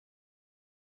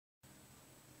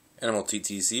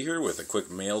NMLTTC here with a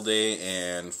quick mail day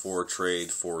and for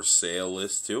trade for sale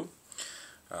list too.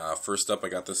 First up, I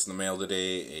got this in the mail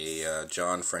today, a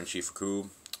John Frenchie Facu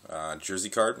jersey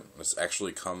card. This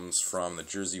actually comes from the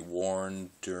jersey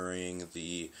worn during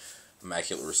the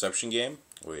Immaculate Reception game,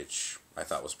 which I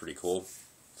thought was pretty cool.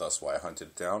 That's why I hunted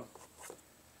it down.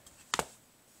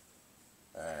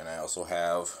 And I also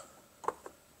have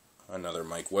another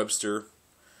Mike Webster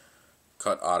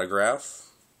cut autograph.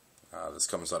 This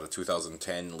comes out of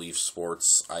 2010 Leaf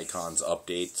Sports Icons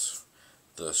Update,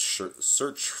 the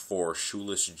Search for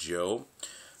Shoeless Joe.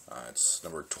 It's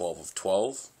number 12 of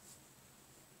 12.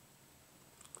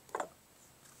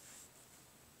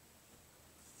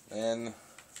 And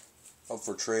up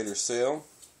for trade or sale,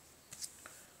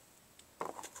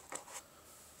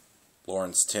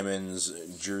 Lawrence Timmons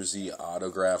jersey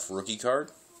autograph rookie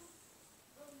card.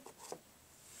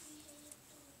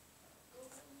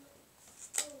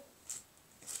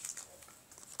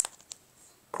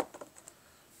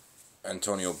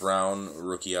 Antonio Brown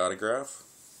rookie autograph.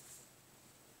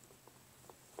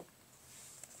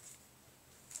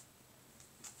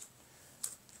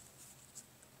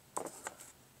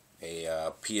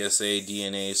 A PSA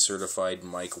DNA certified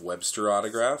Mike Webster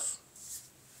autograph.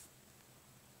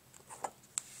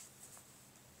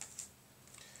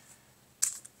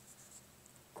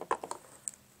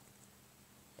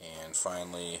 And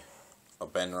finally, a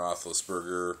Ben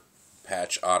Roethlisberger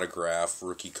patch autograph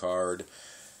rookie card.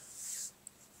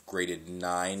 Graded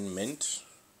 9 mint.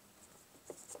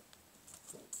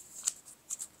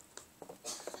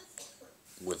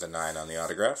 With a 9 on the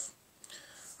autograph.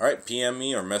 Alright, PM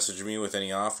me or message me with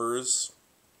any offers,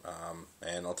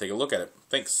 and I'll take a look at it.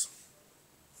 Thanks.